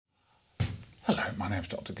Hello, my name's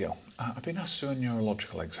Dr. Gill. I've been asked to do a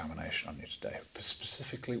neurological examination on you today,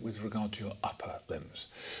 specifically with regard to your upper limbs.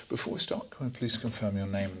 Before we start, can we please confirm your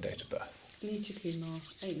name and date of birth? Anita Kumar,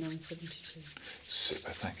 8972.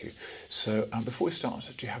 Super, thank you. So, before we start,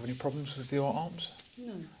 do you have any problems with your arms?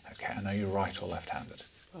 No. Okay, and are you right or left-handed?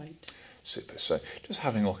 Right. Super. So, just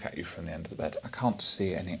having a look at you from the end of the bed, I can't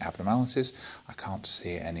see any abnormalities, I can't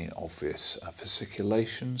see any obvious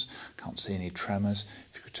fasciculations, can't see any tremors.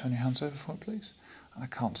 If you could turn your hands over for me, please. And I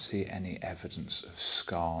can't see any evidence of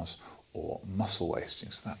scars or muscle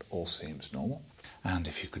wasting, so that all seems normal. And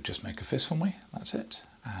if you could just make a fist for me, that's it,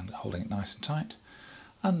 and holding it nice and tight,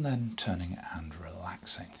 and then turning and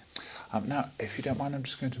relaxing. Now, if you don't mind, I'm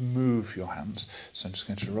just going to move your hands, so I'm just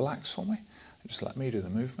going to relax for me, and just let me do the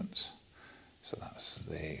movements. So that's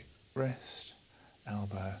the wrist,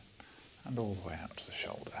 elbow, and all the way out to the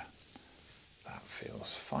shoulder. That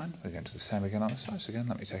feels fine. We're going to do the same again on the side. So again,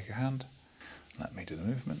 let me take your hand. Let me do the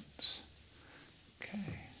movements. Okay.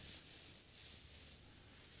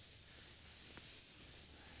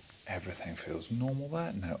 Everything feels normal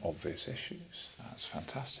there. No obvious issues. That's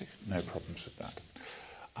fantastic. No problems with that.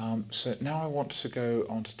 So now I want to go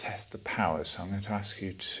on to test the powers. So I'm going to ask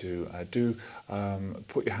you to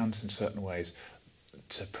put your hands in certain ways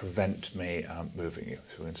to prevent me moving you.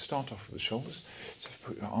 So we're going to start off with the shoulders. So if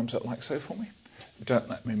you put your arms up like so for me. Don't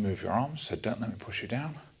let me move your arms, so don't let me push you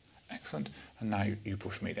down. Excellent. And now you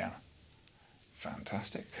push me down.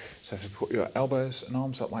 Fantastic. So if you put your elbows and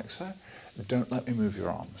arms up like so, don't let me move your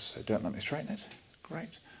arms. So don't let me straighten it.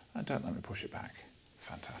 Great. And don't let me push it back.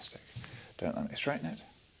 Fantastic. Don't let me straighten it.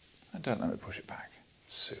 And don't let me push it back.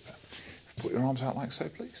 Super. Put your arms out like so,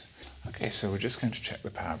 please. Okay, so we're just going to check the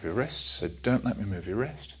power of your wrists. So don't let me move your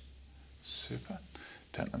wrist. Super.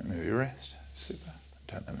 Don't let me move your wrist. Super.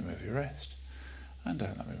 Don't let me move your wrist. And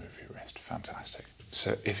don't let me move your wrist. Fantastic.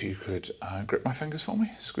 So if you could grip my fingers for me,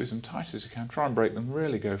 squeeze them tight as you can. Try and break them.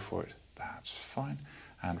 Really go for it. That's fine.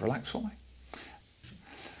 And relax for me.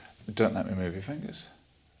 Don't let me move your fingers.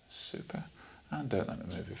 Super. And don't let me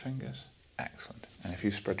move your fingers. Excellent. And if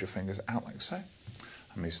you spread your fingers out like so,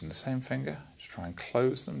 I'm using the same finger. Just try and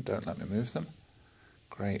close them. Don't let me move them.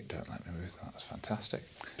 Great. Don't let me move them. That's fantastic.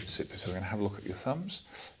 Super. So we're going to have a look at your thumbs.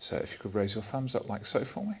 So if you could raise your thumbs up like so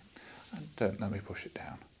for me. And don't let me push it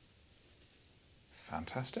down.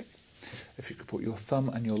 Fantastic. If you could put your thumb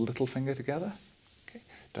and your little finger together. Okay.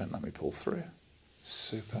 Don't let me pull through.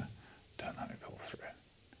 Super. Don't let me pull through.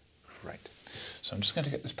 Great. So I'm just going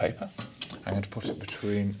to get this paper. I'm going to put it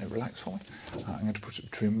between, relax for me. I'm going to put it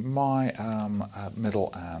between my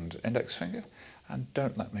middle and index finger. And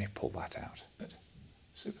don't let me pull that out. Good.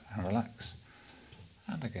 Super. And relax.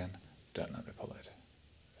 And again, don't let me pull it.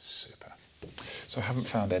 Super. So I haven't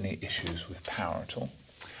found any issues with power at all.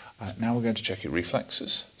 Now we're going to check your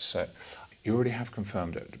reflexes. So you already have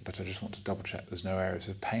confirmed it, but I just want to double check there's no areas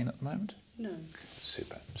of pain at the moment? No.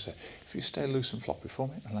 Super. So if you stay loose and floppy for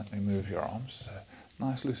me and let me move your arms. So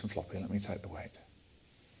nice, loose and floppy. Let me take the weight.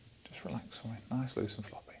 Just relax for me. Nice, loose and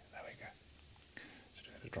floppy. There we go. So just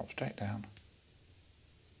going to drop straight down.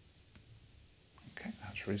 Okay,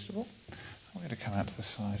 that's reasonable. I'm going to come out to the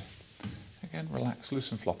side. Again, relax,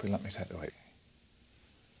 loose and floppy. Let me take the weight.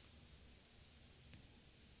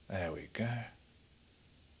 There we go.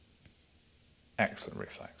 Excellent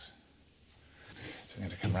reflex. So I'm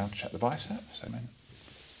going to come around and check the bicep. So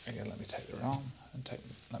again, let me take the arm and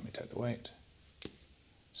let me take the weight.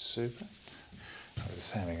 Super. I'll do the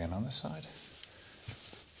same again on this side.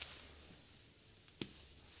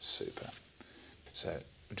 Super. So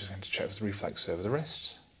we're just going to check the reflex over the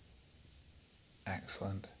wrists.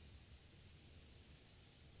 Excellent.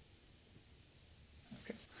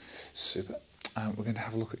 Okay. Super. We're going to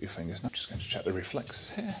have a look at your fingers now. I'm just going to check the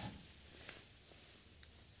reflexes here.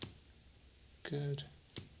 Good.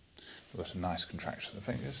 We've got a nice contraction of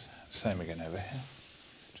the fingers. Same again over here.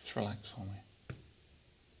 Just relax for me.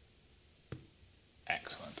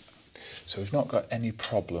 Excellent. So we've not got any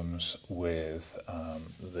problems with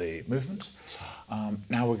the movement.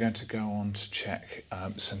 Now we're going to go on to check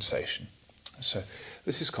sensation. So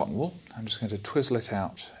this is cotton wool. I'm just going to twizzle it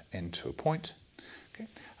out into a point. Okay.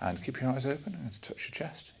 And keep your eyes open. I'm going to touch your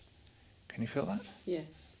chest. Can you feel that?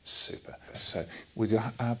 Yes. Super. So with your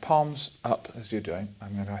palms up as you're doing,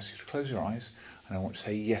 I'm going to ask you to close your eyes and I want to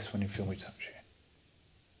say yes when you feel me touch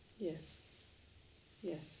you. Yes.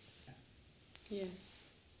 Yes. Yes.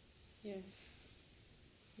 Yes.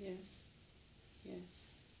 Yes.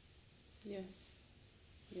 Yes. Yes.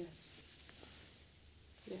 Yes.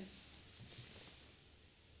 Yes.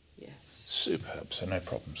 Yes. Superb. So no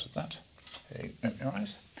problems with that. Open your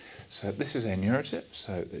eyes. So this is a neurotip,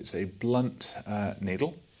 so it's a blunt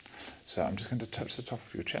needle. So I'm just going to touch the top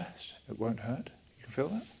of your chest. It won't hurt. You can feel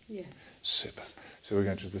that? Yes. Super. So we're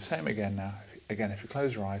going to do the same again now. Again, if you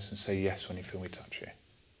close your eyes and say yes when you feel me touch you.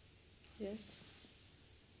 Yes.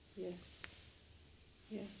 Yes.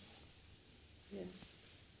 Yes. Yes.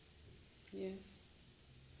 Yes.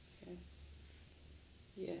 Yes.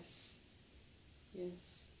 Yes.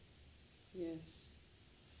 Yes. Yes.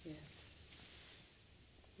 Yes.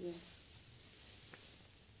 Yes.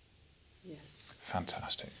 Yes.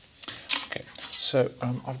 Fantastic. Okay, so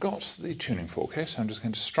I've got the tuning fork here, so I'm just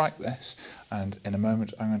going to strike this, and in a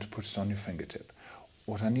moment I'm going to put it on your fingertip.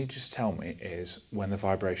 What I need you to tell me is when the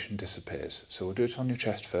vibration disappears. So we'll do it on your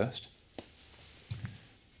chest first.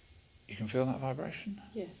 You can feel that vibration?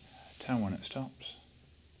 Yes. Tell me when it stops.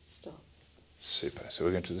 Stop. Super. So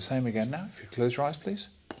we're going to do the same again now. If you close your eyes, please.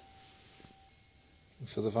 You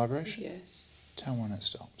feel the vibration? Yes. Tell me when it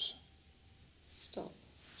stops. Stop.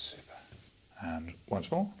 Super. And once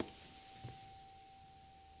more.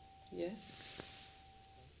 Yes.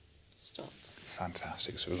 Stop.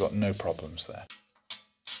 Fantastic. So we've got no problems there.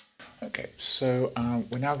 Okay, so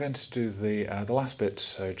we're now going to do the last bit,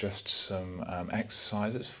 so just some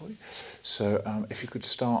exercises for you. So if you could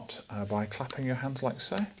start by clapping your hands like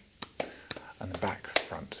so, and then back,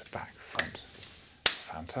 front, back, front.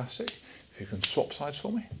 Fantastic. If you can swap sides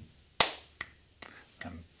for me,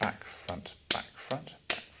 and back, front, back, front,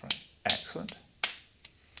 back, front. Excellent.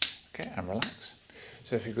 Okay, and relax.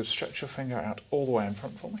 So if you could stretch your finger out all the way in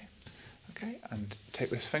front for me. Okay, and take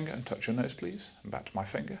this finger and touch your nose, please, and back to my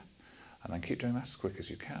finger. And then keep doing that as quick as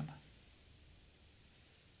you can.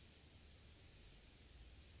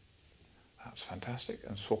 That's fantastic.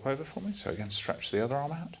 And swap over for me. So again, stretch the other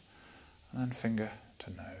arm out. And then finger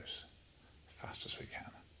to nose. Fast as we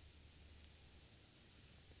can.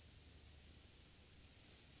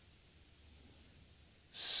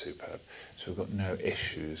 Superb. So we've got no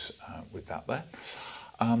issues with that there.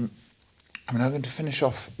 I'm now going to finish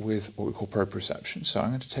off with what we call proprioception. So I'm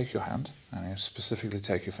going to take your hand and I'm going to specifically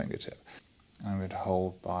take your fingertip. And I'm going to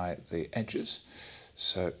hold by the edges.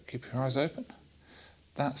 So keep your eyes open.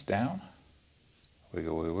 That's down.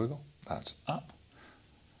 Wiggle, wiggle, wiggle. That's up.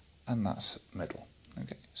 And that's middle.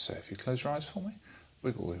 Okay, so if you close your eyes for me.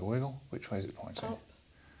 Wiggle, wiggle, wiggle. Which way is it pointing? Up.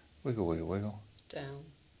 Wiggle, wiggle, wiggle. Down.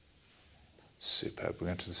 Superb. We're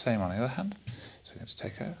going to do the same on the other hand. So we're going to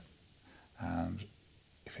take over. And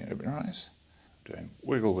if you can open your eyes, doing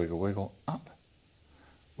wiggle, wiggle, wiggle, up,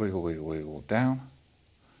 wiggle, wiggle, wiggle, down,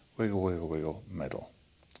 wiggle, wiggle, wiggle, middle.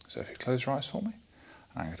 So if you close your eyes for me,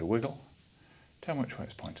 I'm going to wiggle, tell me which way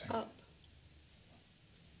it's pointing. Up,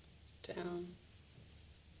 down,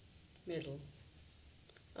 middle,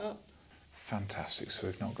 up. Fantastic, so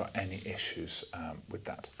we've not got any issues with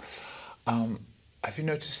that. Have you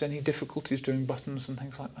noticed any difficulties doing buttons and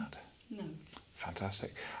things like that? No.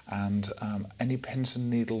 Fantastic. And any pins and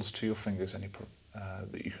needles to your fingers, any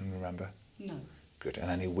that you can remember? No. Good. And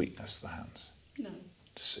any weakness to the hands? No.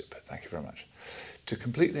 Super. Thank you very much. To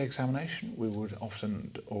complete the examination, we would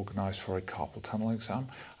often organise for a carpal tunnel exam,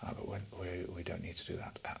 but we don't need to do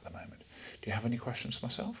that at the moment. Do you have any questions for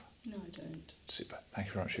myself? No, I don't. Super. Thank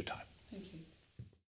you very much for your time. Thank you.